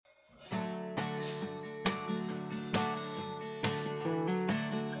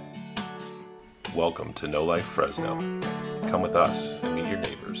Welcome to No Life Fresno. Come with us and meet your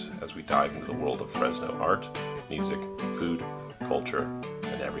neighbors as we dive into the world of Fresno art, music, food, culture,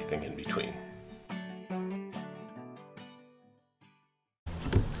 and everything in between.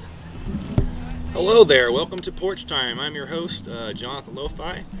 Hello there, welcome to Porch Time. I'm your host, Jonathan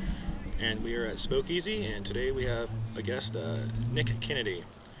LoFi, and we are at Speakeasy, and today we have a guest, Nick Kennedy,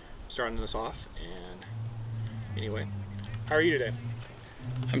 starting us off. And anyway, how are you today?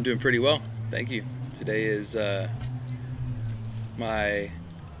 I'm doing pretty well, thank you. Today is my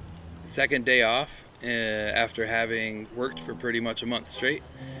second day off after having worked for pretty much a month straight,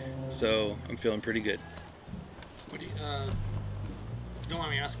 so I'm feeling pretty good. What do you, don't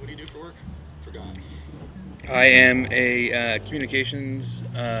mind me asking, what do you do for work? Forgot. I am a communications,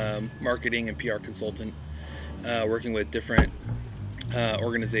 marketing, and PR consultant, working with different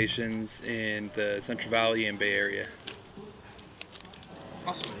organizations in the Central Valley and Bay Area.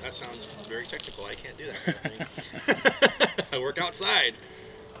 Awesome. That sounds very technical. I can't do that kind of thing. I work outside.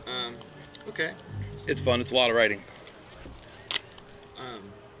 Okay. It's fun. It's a lot of writing.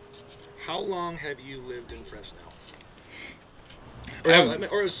 How long have you lived in Fresno?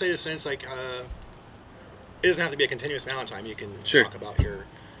 Or say the sense like it doesn't have to be a continuous amount of time. You can talk about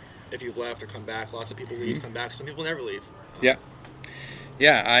if you've left or come back. Lots of people leave, come back. Some people never leave.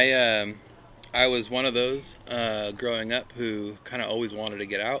 I was one of those growing up who kind of always wanted to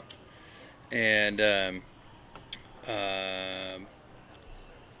get out, and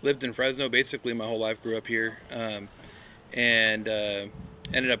lived in Fresno basically my whole life. Grew up here, and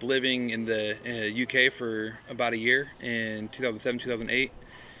ended up living in the UK for about a year in 2007, 2008,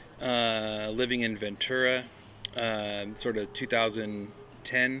 living in Ventura, sort of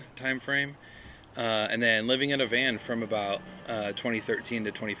 2010 time frame, and then living in a van from about 2013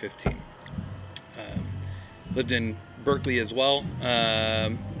 to 2015. Lived in Berkeley as well,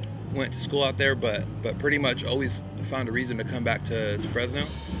 went to school out there, but pretty much always found a reason to come back to Fresno,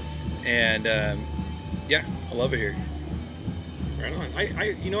 and I love it here. Right on. I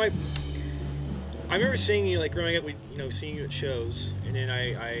remember seeing you like growing up. Seeing you at shows, and then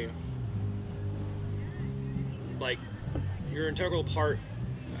I like you're an integral part.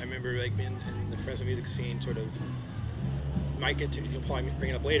 I remember like being in the Fresno music scene. Sort of might get to you'll probably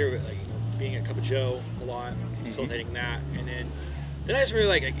bring it up later, but like being at Cup of Joe a lot, facilitating that, and then I just remember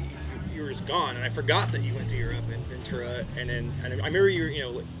like you were just gone, and I forgot that you went to Europe and Ventura, and I remember you were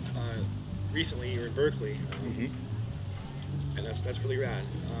recently you were in Berkeley. And that's really rad.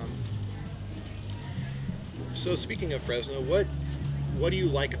 So speaking of Fresno, what do you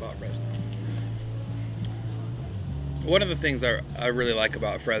like about Fresno? One of the things I really like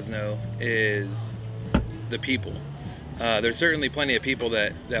about Fresno is the people. There's certainly plenty of people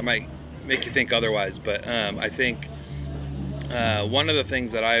that might make you think otherwise, but I think one of the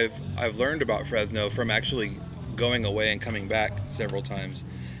things that I've learned about Fresno from actually going away and coming back several times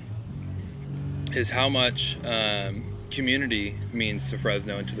is how much community means to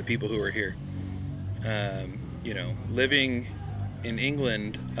Fresno and to the people who are here. Living in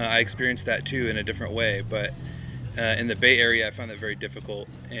England, I experienced that too in a different way, but in the Bay Area I found that very difficult,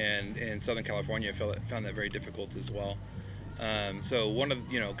 and in Southern California I found that very difficult as well. So one of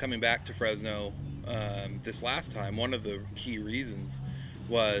coming back to Fresno this last time, one of the key reasons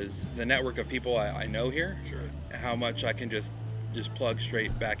was the network of people I know here. Sure. How much I can just plug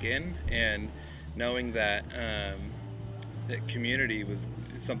straight back in, and knowing that that community was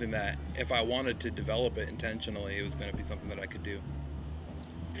something that if I wanted to develop it intentionally, it was going to be something that I could do.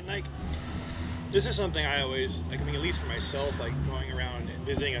 And like, this is something I always, like, I mean, at least for myself, like going around and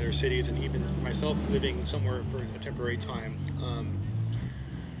visiting other cities, and even myself living somewhere for a temporary time,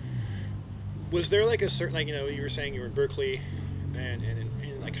 was there like a certain, like, you were saying you were in Berkeley and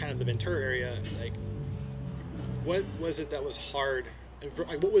in like kind of the Ventura area, like, what was it that was hard?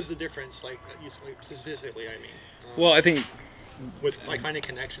 Like, what was the difference, like specifically, I mean? Well, I think with like finding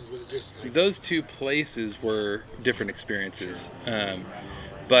connections, was it just like, those two places were different experiences,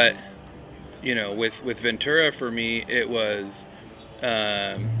 but with Ventura for me it was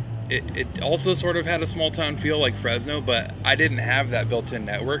it also sort of had a small town feel like Fresno, but I didn't have that built-in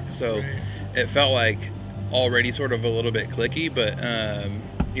network, so right. It felt like already sort of a little bit cliquey, but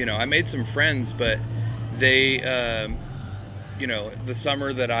I made some friends, but they the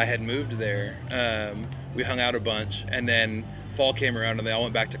summer that I had moved there, we hung out a bunch, and then fall came around and they all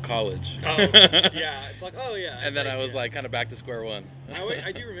went back to college. Oh, yeah. It's like, oh, yeah. And then I was like kind of back to square one.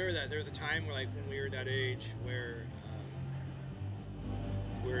 I do remember that. There was a time where, like, when we were that age where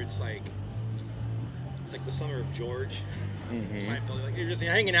it's like the summer of George. Seinfeld. Like, you're just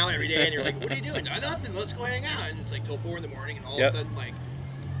hanging out every day and you're like, what are you doing? Nothing. Let's go hang out. And it's like till 4 a.m. and all of a sudden, like,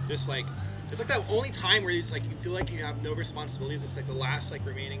 just like It's like that only time where it's like you feel like you have no responsibilities. It's like the last like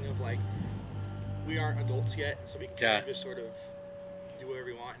remaining of like we aren't adults yet, so we can kind of just sort of do whatever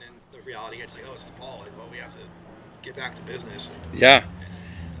we want. And then the reality, it's like, oh, it's the fall. Like, well, we have to get back to business.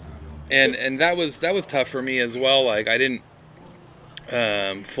 And that was tough for me as well. Like I didn't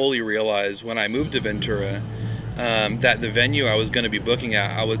fully realize when I moved to Ventura that the venue I was going to be booking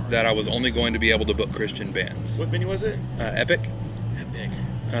at, I was only going to be able to book Christian bands. What venue was it? Epic.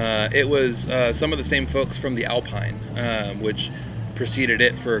 It was some of the same folks from the Alpine, which preceded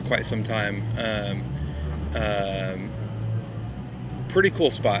it for quite some time. Pretty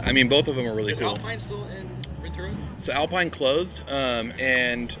cool spot. I mean, both of them are really cool. Is Alpine still in Ventura? So Alpine closed,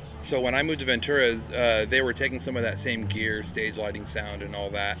 and so when I moved to Ventura, they were taking some of that same gear, stage lighting, sound, and all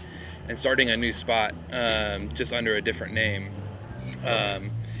that, and starting a new spot just under a different name.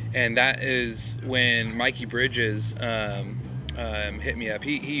 And that is when Mikey Bridges hit me up.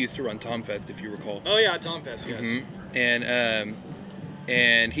 He used to run Tomfest, if you recall. Oh yeah, Tomfest, yes. Mm-hmm.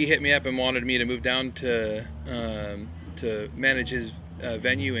 And he hit me up and wanted me to move down to manage his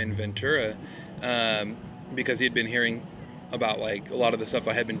venue in Ventura because he'd been hearing about like a lot of the stuff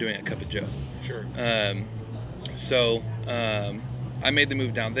I had been doing at Cup of Joe. Sure. So I made the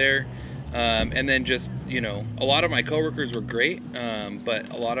move down there, and then just a lot of my coworkers were great,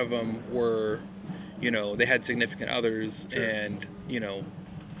 but a lot of them were, they had significant others and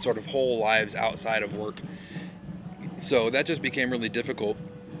sort of whole lives outside of work. So that just became really difficult.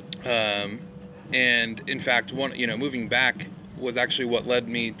 And in fact, moving back was actually what led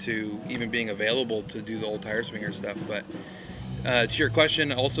me to even being available to do the old tire swinger stuff. But to your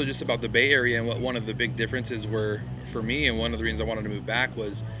question, also just about the Bay Area and what one of the big differences were for me, and one of the reasons I wanted to move back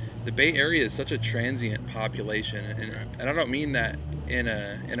was the Bay Area is such a transient population, and I don't mean that in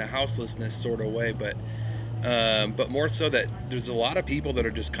a houselessness sort of way, but more so that there's a lot of people that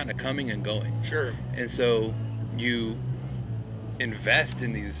are just kind of coming and going. Sure. And so you invest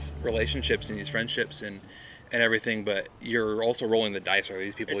in these relationships and these friendships and everything, but you're also rolling the dice. Are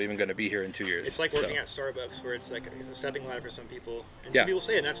these people even going to be here in 2 years? It's like working at Starbucks, where it's like a stepping ladder for some people, and Yeah. some people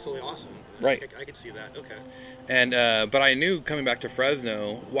say, and that's totally awesome. Right. I could see that. Okay. And but I knew coming back to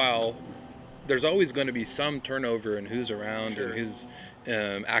Fresno, while there's always going to be some turnover in who's around Sure. and who's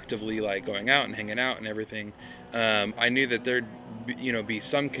actively like going out and hanging out and everything, I knew that there'd be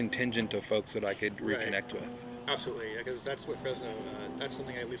some contingent of folks that I could reconnect with. Absolutely, because that's what Fresno. That's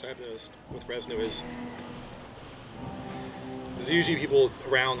something at least I've noticed with Fresno is. There's usually people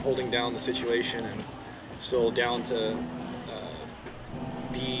around holding down the situation and still down to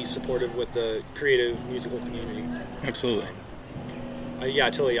be supportive with the creative musical community. Absolutely. Yeah,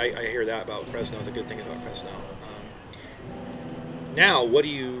 totally. I hear that about Fresno, the good thing about Fresno. Now, what do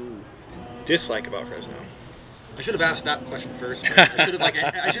you dislike about Fresno? I should have asked that question first. I should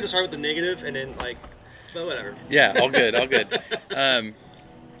have started with the negative and then but whatever. Yeah, all good, all good.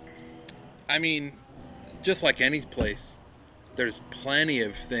 I mean, just like any place, there's plenty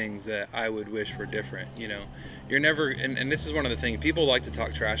of things that I would wish were different. You're never, and this is one of the things, people like to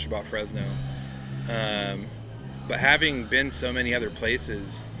talk trash about Fresno, but having been so many other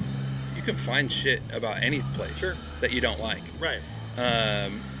places, you can find shit about any place Sure. that you don't like. Right.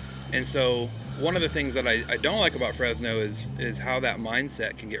 And so one of the things that I don't like about Fresno is how that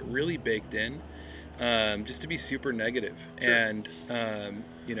mindset can get really baked in, just to be super negative. Sure. And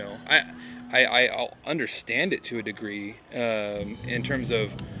I'll understand it to a degree in terms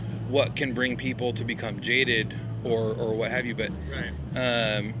of what can bring people to become jaded or what have you. But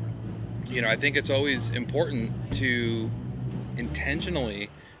Right. I think it's always important to intentionally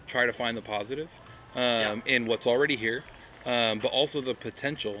try to find the positive in what's already here, but also the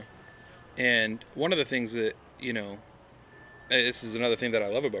potential. And one of the things that this is another thing that I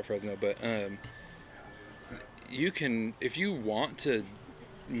love about Fresno, but you can, if you want to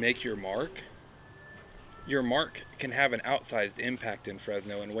make your mark can have an outsized impact in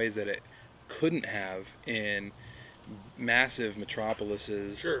Fresno in ways that it couldn't have in massive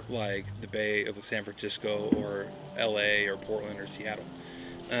metropolises Sure. like the Bay of San Francisco or LA or Portland or Seattle.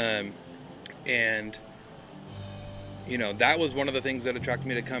 And that was one of the things that attracted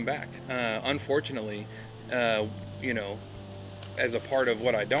me to come back. Unfortunately, as a part of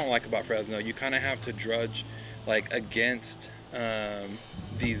what I don't like about Fresno, you kind of have to drudge against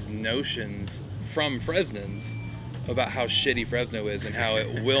these notions from Fresnans about how shitty Fresno is and how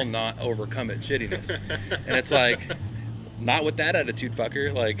it will not overcome its shittiness. And it's not with that attitude,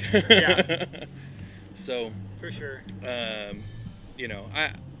 fucker. Yeah. So For sure.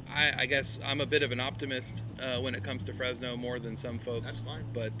 I guess I'm a bit of an optimist when it comes to Fresno more than some folks. That's fine.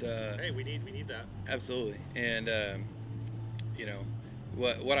 But Hey, we need that. absolutely. And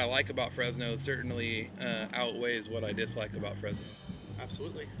what I like about Fresno certainly outweighs what I dislike about Fresno.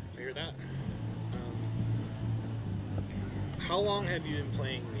 Absolutely, I hear that. How long have you been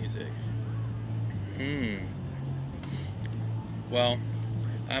playing music? Well,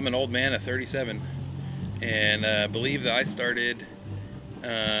 I'm an old man at 37, and I believe that I started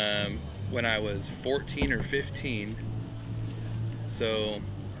when I was 14 or 15. So,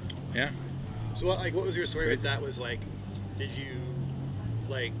 yeah. So what was your story with that? Was like, did you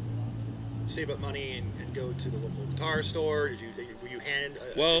like save up money and go to the local guitar store? Were you handed?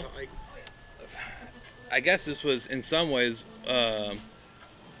 I guess this was in some ways, how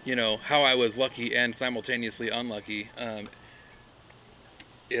I was lucky and simultaneously unlucky.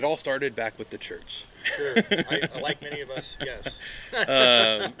 It all started back with the church. Sure, I like many of us, yes.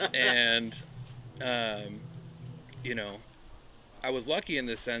 I was lucky in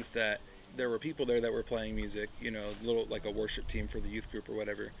the sense that there were people there that were playing music, little like a worship team for the youth group or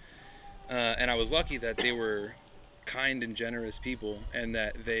whatever. And I was lucky that they were kind and generous people, and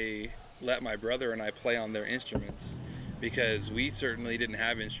that they let my brother and I play on their instruments, because we certainly didn't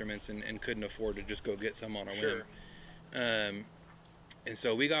have instruments and couldn't afford to just go get some on a whim. And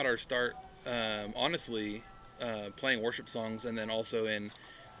so we got our start, honestly, playing worship songs, and then also in,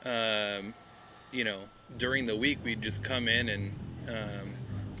 during the week we'd just come in and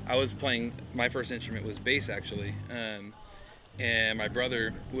I was playing, my first instrument was bass actually, and my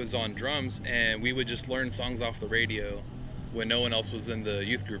brother was on drums, and we would just learn songs off the radio when no one else was in the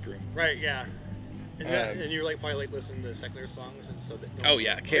youth group room. Right, yeah. And you were probably listening to secular songs, and so.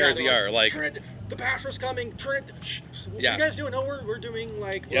 KRZR, like. Turn it, the pastor's coming. Turn it. What are you guys doing? No, we're doing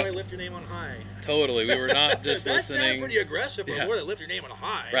Lord, I lift your name on high. Totally, we were not just that listening. That sounded pretty aggressive. But Lord, I lift your name on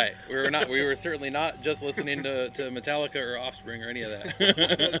high. Right, we were certainly not just listening to Metallica or Offspring or any of that.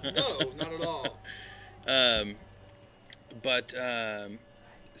 No, not at all.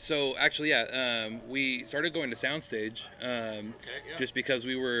 So actually, we started going to Soundstage, just because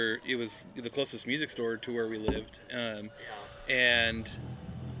it was the closest music store to where we lived, and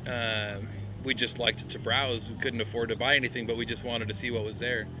we just liked to browse. We couldn't afford to buy anything, but we just wanted to see what was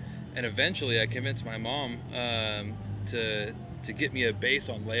there. And eventually, I convinced my mom to get me a bass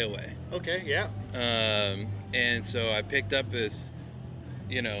on layaway. Okay, yeah. And so I picked up this.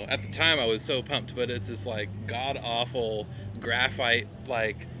 At the time I was so pumped, but it's this like god awful graphite,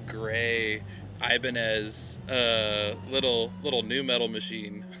 like gray Ibanez little nu metal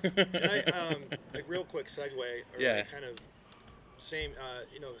machine. Like real quick segue, or kind of same.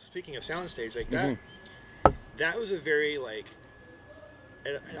 Speaking of Soundstage, like that, that was a very like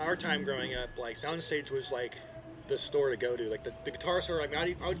at our time growing up, like Soundstage was like the store to go to, like the guitar store. Like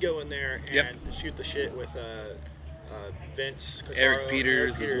I would go in there and shoot the shit with Vince, Cotaro, Eric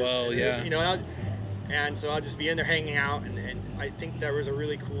Peters as well, and so I'll just be in there hanging out, and I think that was a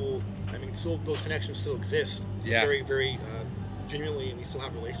really cool. I mean, still those connections still exist, very, very genuinely, and we still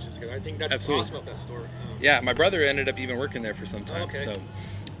have relationships together. I think that's Absolutely. awesome about that store. My brother ended up even working there for some time. Okay. So,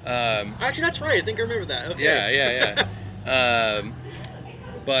 actually, that's right. I think I remember that. Okay.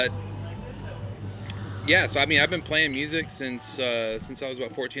 But so I mean, I've been playing music since I was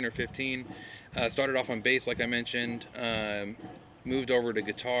about 14 or 15. Started off on bass, like I mentioned. Moved over to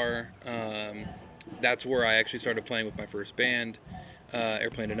guitar. That's where I actually started playing with my first band,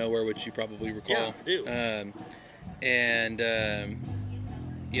 Airplane to Nowhere, which you probably recall. Yeah, I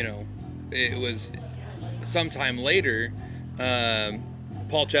do. It was sometime later.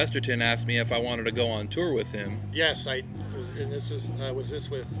 Paul Chesterton asked me if I wanted to go on tour with him. Yes, and this was this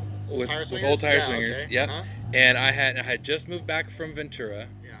with Old Tire Swingers? With Old Tire Swingers, okay. yeah. Uh-huh. And I had just moved back from Ventura.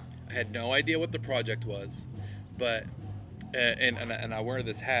 Yeah. I had no idea what the project was, but and I wear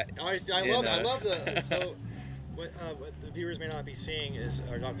this hat. I love the so what the viewers may not be seeing is,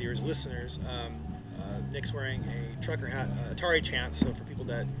 or not viewers, listeners. Nick's wearing a trucker hat, Atari Champ. So for people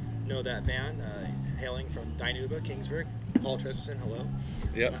that know that band, hailing from Dinuba, Kingsburg, Paul Chesterton, hello.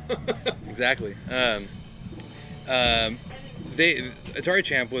 Yep, exactly. Atari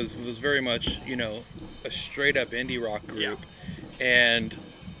Champ was very much a straight up indie rock group, and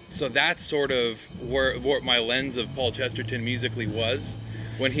so that's sort of where my lens of Paul Chesterton musically was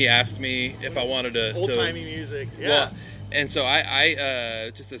when he asked me if I wanted to old-timey music. Yeah. Well, and so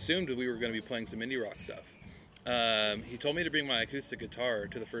I just assumed that we were going to be playing some indie rock stuff. He told me to bring my acoustic guitar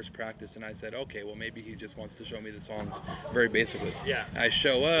to the first practice, and I said, okay, well, maybe he just wants to show me the songs very basically. Yeah. I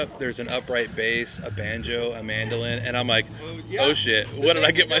show up, there's an upright bass, a banjo, a mandolin, and I'm like, oh shit, what did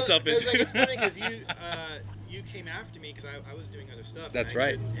I get myself into? It's funny because you came after me because I was doing other stuff. That's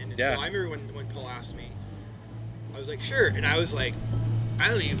right. So I remember when Paul asked me, I was like, sure, and I was like, I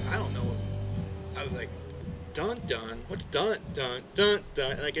don't know. I was like, dun dun. What's dun dun dun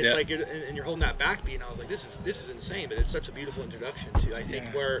dun? Like it's like you're holding that backbeat, and I was like, this is insane. But it's such a beautiful introduction to I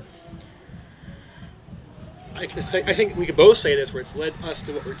think where I think we could both say this, where it's led us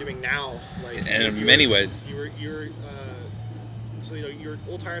to what we're doing now. Like and in many ways, you're so you're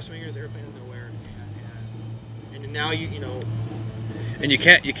Old Tire Swingers, Airplane of Nowhere, and now you know. And you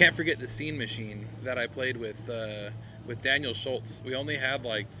can't forget the Scene Machine that I played with Daniel Schultz. We only had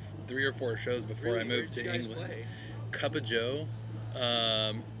like 3 or 4 shows before I moved to England. Play? Cup of Joe,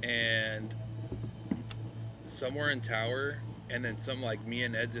 and somewhere in Tower, and then some like me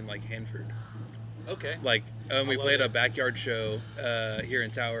and Ed's in like Hanford. Okay. Like we played a backyard show here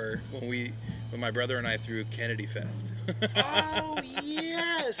in Tower when my brother and I threw Kennedy Fest. Oh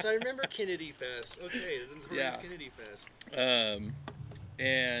yes, I remember Kennedy Fest. Okay, Kennedy Fest.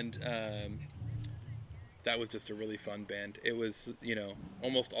 And that was just a really fun band. It was,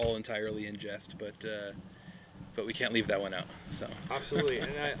 almost all entirely in jest, but we can't leave that one out. So absolutely,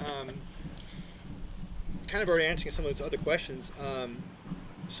 and I kind of already answering some of those other questions.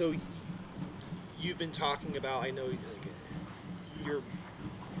 So you've been talking about. I know you're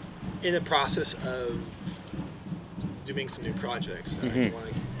in the process of doing some new projects. You want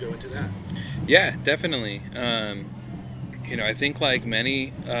to go into that? Yeah, definitely. I think like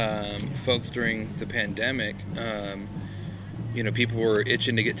many folks during the pandemic, people were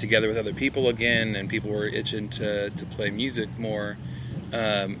itching to get together with other people again, and people were itching to play music more.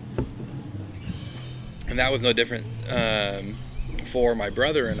 And that was no different for my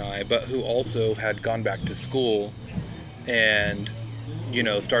brother and I, but who also had gone back to school and,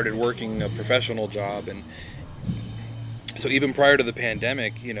 started working a professional job. And so even prior to the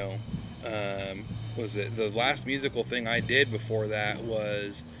pandemic, was it the last musical thing I did before that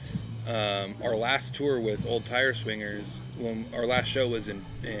was our last tour with Old Tire Swingers. When our last show was in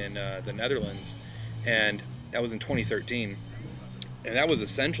the Netherlands, and that was in 2013, and that was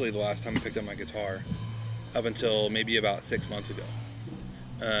essentially the last time I picked up my guitar up until maybe about 6 months ago.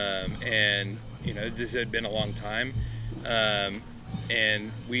 And it just had been a long time,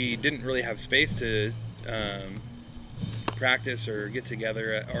 and we didn't really have space to practice or get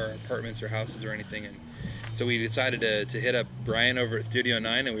together at our apartments or houses or anything, and so we decided to hit up Brian over at Studio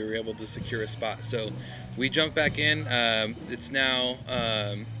 9, and we were able to secure a spot. So we jumped back in. It's now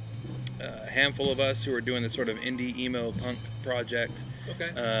a handful of us who are doing this sort of indie emo punk project.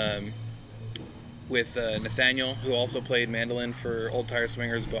 Okay. With Nathaniel, who also played mandolin for Old Tire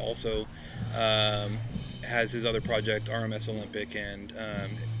Swingers, but also has his other project, RMS Olympic, and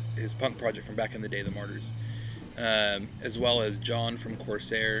his punk project from back in the day, The Martyrs. As well as John from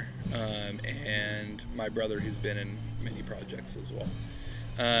Corsair, and my brother, who's been in many projects as well.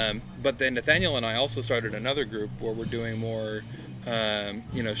 But then Nathaniel and I also started another group where we're doing more,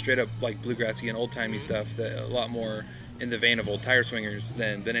 straight up like bluegrassy and old timey stuff, that a lot more in the vein of Old Tire Swingers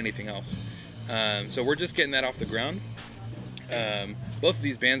than anything else. So we're just getting that off the ground. Both of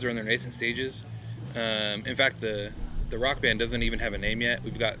these bands are in their nascent stages. In fact, the rock band doesn't even have a name yet.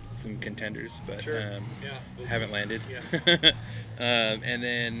 We've got some contenders, but haven't landed. Yeah. And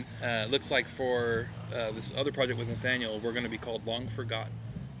then looks like for this other project with Nathaniel, we're going to be called Long Forgotten.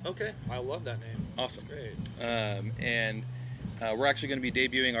 Okay, I love that name. Awesome. That's great. And we're actually going to be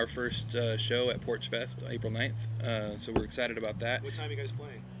debuting our first show at Porch Fest, April 9th. So we're excited about that. What time are you guys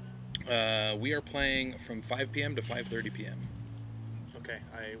playing? We are playing from 5 p.m. to 5:30 p.m. Okay,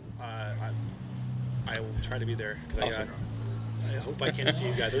 I will try to be there. Awesome. I hope I can see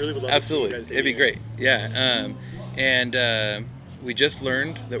you guys. I really would love Absolutely. to see you guys. It'd be great. Yeah. And we just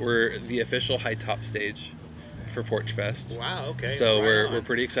learned that we're the official high top stage for Porch Fest. Wow. Okay. So we're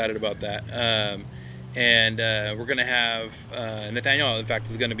pretty excited about that. And we're gonna have Nathaniel, in fact,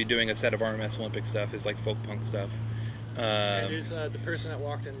 is going to be doing a set of RMS Olympic stuff, his like folk punk stuff. And there's the person that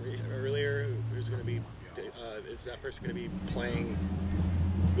walked in earlier who's going to be. Is that person going to be playing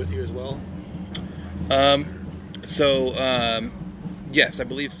with you as well? Yes, I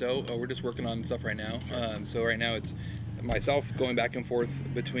believe so. We're just working on stuff right now. So right now it's myself going back and forth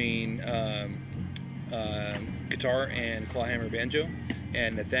between guitar and clawhammer banjo,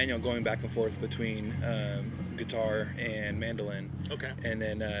 and Nathaniel going back and forth between guitar and mandolin. Okay. And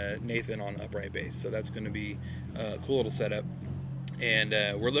then Nathan on upright bass. So that's going to be a cool little setup. And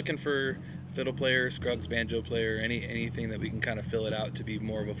we're looking for fiddle player, Scruggs banjo player, anything that we can kind of fill it out to be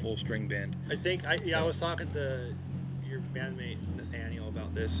more of a full string band. I think I was talking to your bandmate Nathaniel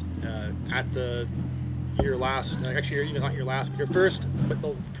about this at your last, actually not your last, but your first, but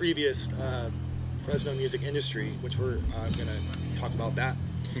the previous Fresno Music Industry, which we're going to talk about that.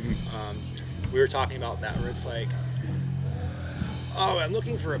 Mm-hmm. We were talking about that, where it's like oh, I'm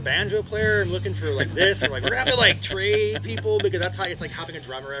looking for a banjo player, I'm looking for like this, or like we're gonna have to like trade people, because that's how it's like having a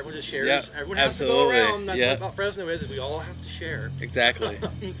drummer. Everyone just shares. Yeah, Everyone has to go around. That's what about Fresno is we all have to share. Exactly.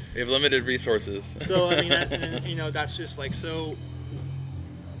 We have limited resources. So I mean, and, that's just like, so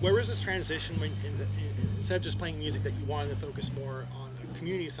where was this transition when instead of just playing music that you wanted to focus more on the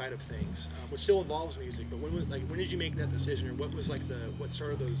community side of things, which still involves music, but when did you make that decision, or what was like what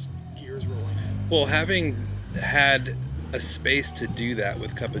started those gears rolling? Well, having had a space to do that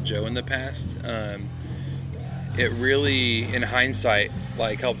with Cup of Joe in the past, it really, in hindsight,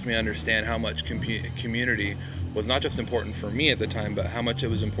 like helped me understand how much community was not just important for me at the time, but how much it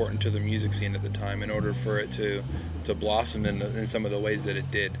was important to the music scene at the time in order for it to blossom in some of the ways that it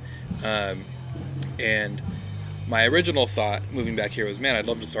did. And my original thought moving back here was, man, I'd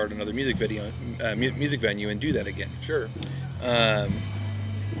love to start another music venue and do that again. Sure.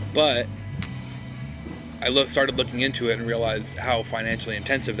 But I started looking into it and realized how financially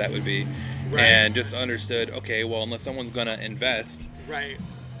intensive that would be. Right. And just understood, okay, well, unless someone's going to invest, right?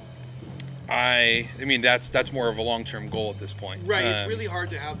 I mean, that's more of a long-term goal at this point. Right. It's really hard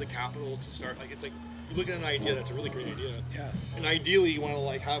to have the capital to start. Like, it's like you look at an idea that's a really great idea. Yeah. And ideally, you want to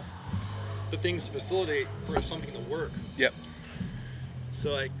like have the things to facilitate for something to work. Yep.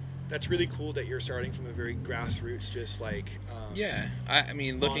 So like, that's really cool that you're starting from a very grassroots, just like yeah. I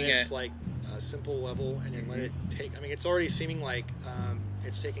mean, looking honest, at like a simple level, and then let it take. I mean, it's already seeming like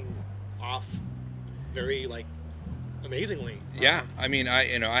it's taking off very like amazingly. Yeah. I mean,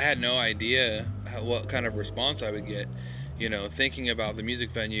 I had no idea what kind of response I would get. Thinking about the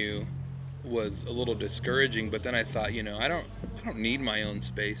music venue was a little discouraging, but then I thought, I don't need my own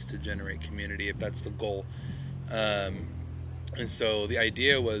space to generate community if that's the goal. And so the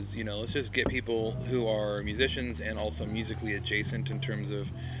idea was, let's just get people who are musicians and also musically adjacent in terms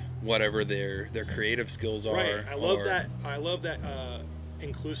of whatever their creative skills are. Right. I love that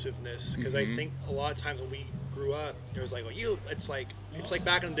inclusiveness, because I think a lot of times when we grew up, it was like, it's like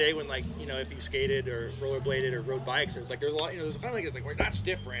back in the day when, like, if you skated or rollerbladed or rode bikes, there's a lot, there's kind of like, it's like, well, that's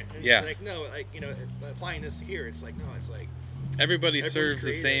different. And yeah. It's like, no, like, applying this here, it's like, no, it's like everybody serves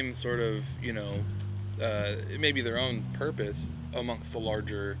the same sort of, it may be their own purpose amongst the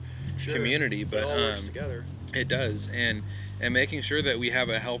larger community, but it all works together. It does, and making sure that we have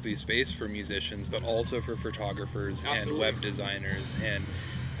a healthy space for musicians, but also for photographers and web designers and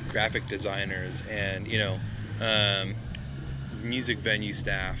graphic designers and music venue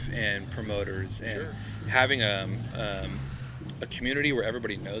staff and promoters, and having a community where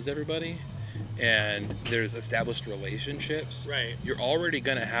everybody knows everybody and there's established relationships. Right. You're already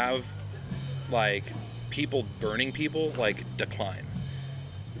gonna have like people burning people like decline,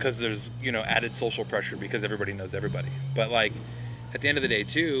 because there's added social pressure because everybody knows everybody. But like at the end of the day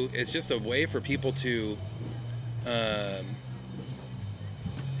too, it's just a way for people to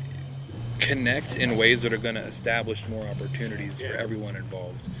connect in ways that are going to establish more opportunities for everyone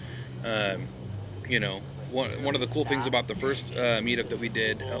involved. One of the cool things about the first meetup that we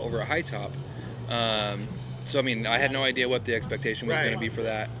did over at High Top, so I mean, I had no idea what the expectation was going to be for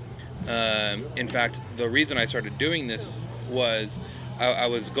that. In fact, the reason I started doing this was I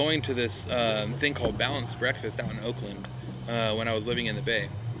was going to this thing called Balanced Breakfast out in Oakland when I was living in the Bay,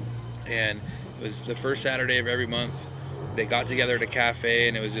 and it was the first Saturday of every month. They got together at a cafe,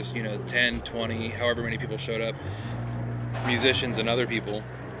 and it was just 10, 20, however many people showed up, musicians and other people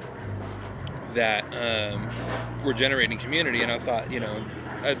that were generating community. And I thought,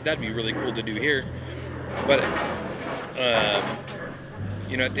 that'd be really cool to do here. But at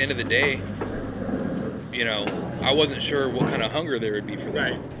the end of the day, I wasn't sure what kind of hunger there would be for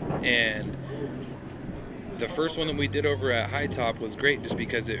that. Right. And the first one that we did over at High Top was great, just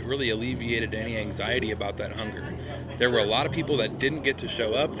because it really alleviated any anxiety about that hunger. There were a lot of people that didn't get to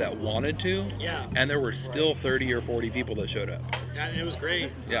show up that wanted to, and there were still 30 or 40 people that showed up. Yeah, and it was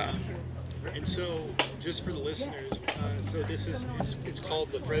great. Yeah. And so, just for the listeners, so this is it's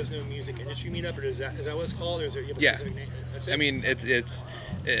called the Fresno Music Industry Meetup, or is that what it's called, or is there a specific name? That's it? I mean, it's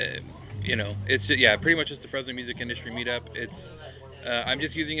pretty much just the Fresno Music Industry Meetup. It's I'm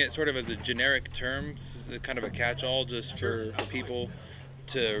just using it sort of as a generic term, kind of a catch-all, just for people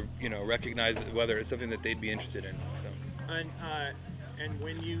to recognize whether it's something that they'd be interested in. So. And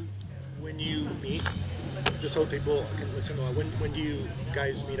when you meet, just so people can listen to when do you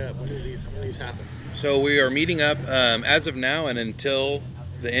guys meet up? When do these happen? So we are meeting up as of now and until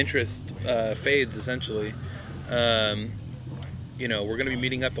the interest fades, essentially. We're going to be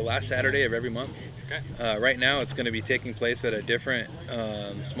meeting up the last Saturday of every month. Okay. Right now, it's going to be taking place at a different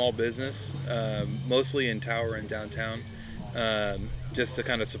small business, mostly in Tower and downtown. just to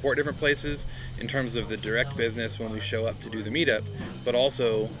kind of support different places in terms of the direct business when we show up to do the meetup, but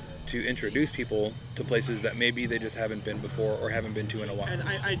also to introduce people to places that maybe they just haven't been before or haven't been to in a while. And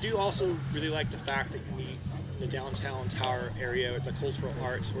I do also really like the fact that you meet in the downtown Tower area with the cultural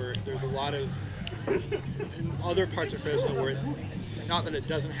arts, where there's a lot of in other parts of Fresno where, not that it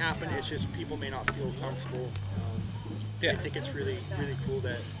doesn't happen, it's just people may not feel comfortable. I think it's really, really cool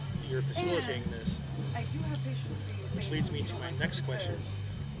that you're facilitating this. Which leads me to my next question.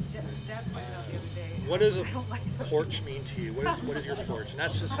 What does a porch mean to you? What is your porch? And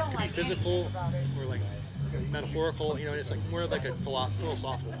that's just, it could be physical or like metaphorical, you know, it's like more like a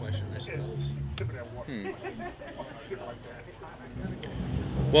philosophical question, I suppose.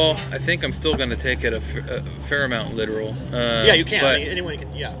 Well, I think I'm still going to take it a fair amount literal. Yeah, you can. But, anyone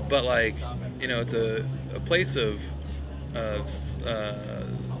can, yeah. But like, you know, it's a place of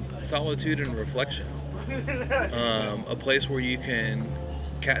solitude and reflection. A place where you can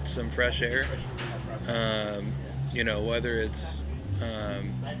catch some fresh air. You know, whether it's,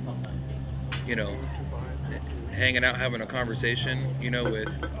 you know, hanging out, having a conversation, you know,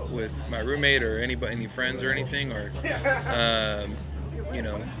 with my roommate or any friends or anything, or, you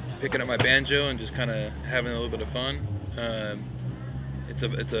know, picking up my banjo and just kind of having a little bit of fun. It's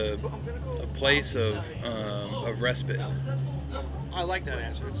a place of respite. I like that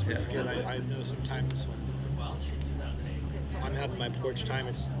answer. It's really good. I know sometimes when I'm having my porch time,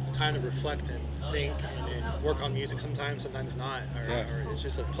 it's time to reflect and think and work on music sometimes not. Or it's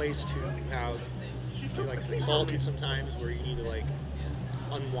just a place to have like solitude sometimes where you need to like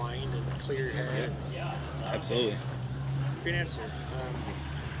unwind and clear your head. Absolutely. Great answer.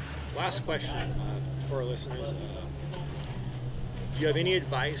 Last question for our listeners. Do you have any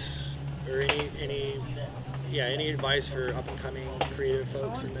advice or any advice for up and coming creative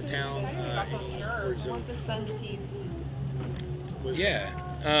folks in the town? Any words of wisdom? Yeah.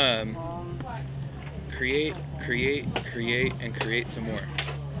 Create, and create some more.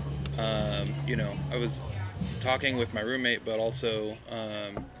 You know, I was talking with my roommate, but also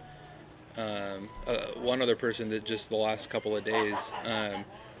one other person that just the last couple of days,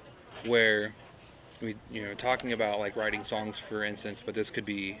 where we, you know, talking about like writing songs, for instance, but this could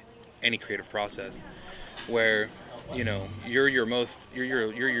be any creative process, where, you know, you're your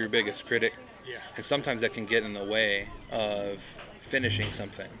biggest critic, and sometimes that can get in the way of finishing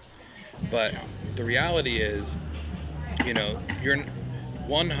something. But the reality is, you know, you're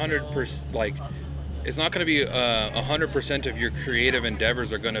 100%, like, it's not going to be 100% of your creative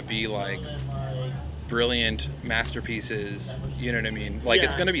endeavors are going to be like brilliant masterpieces, you know what I mean? Like,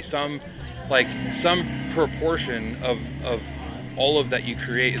 it's going to be some proportion of all of that you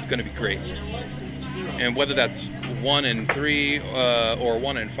create is going to be great. And whether that's 1 in 3 or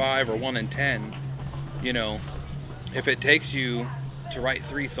 1 in 5 or 1 in 10, you know, if it takes you to write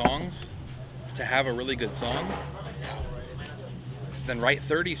 3 songs to have a really good song, then write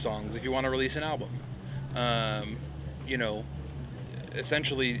 30 songs if you want to release an album. You know,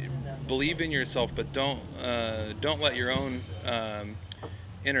 essentially believe in yourself, but don't let your own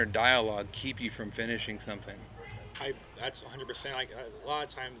inner dialogue keep you from finishing something. That's 100%. Like, a lot of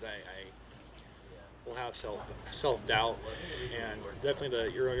times I will have self-doubt, and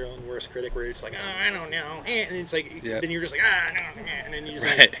definitely you're your own worst critic, where it's like, oh, I don't know, and it's like, then you're just like, no, and then you just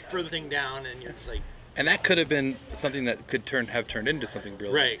like throw the thing down, and you're just like. And that could have been something that could have turned into something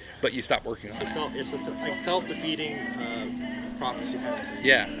brilliant, right? But you stopped working on it. It's a self-defeating prophecy kind of thing.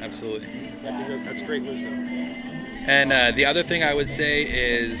 Yeah, absolutely. I think that's great wisdom. And the other thing I would say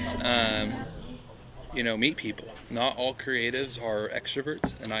is, you know, meet people. Not all creatives are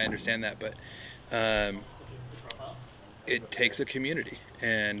extroverts, and I understand that, but it takes a community.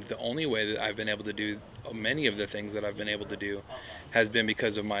 And the only way that I've been able to do many of the things that I've been able to do has been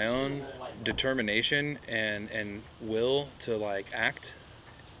because of my own determination and will to like act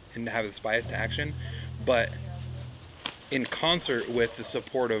and have this bias to action, but in concert with the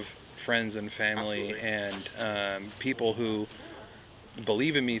support of friends and family. Absolutely. And people who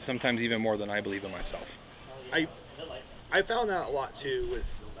believe in me sometimes even more than I believe in myself. I found that a lot too with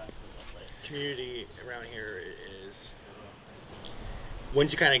community around here is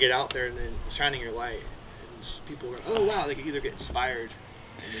once you kind of get out there and then shining your light, and people are, oh wow, they can either get inspired.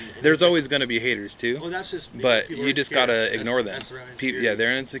 And there's always going to be haters too. Well, that's just me. But you just got to ignore them. That's their own insecurity. Yeah,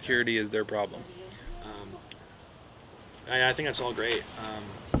 their insecurity is their problem. I think that's all great.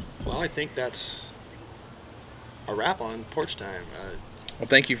 Well, I think that's a wrap on Porch Time. Well,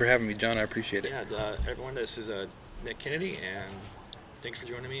 thank you for having me, John. I appreciate it. Yeah, everyone, this is Nick Kennedy, and thanks for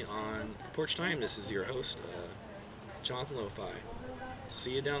joining me on Porch Time. This is your host, Jonathan LoFi.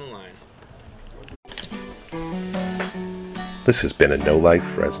 See you down the line. This has been a No Life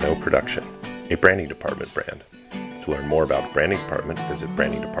Fresno production, a branding department brand. To learn more about branding department, visit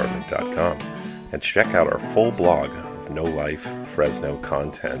brandingdepartment.com and check out our full blog of No Life Fresno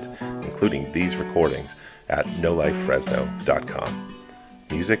content, including these recordings, at nolifefresno.com.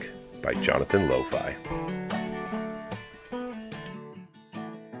 Music by Jonathan LoFi.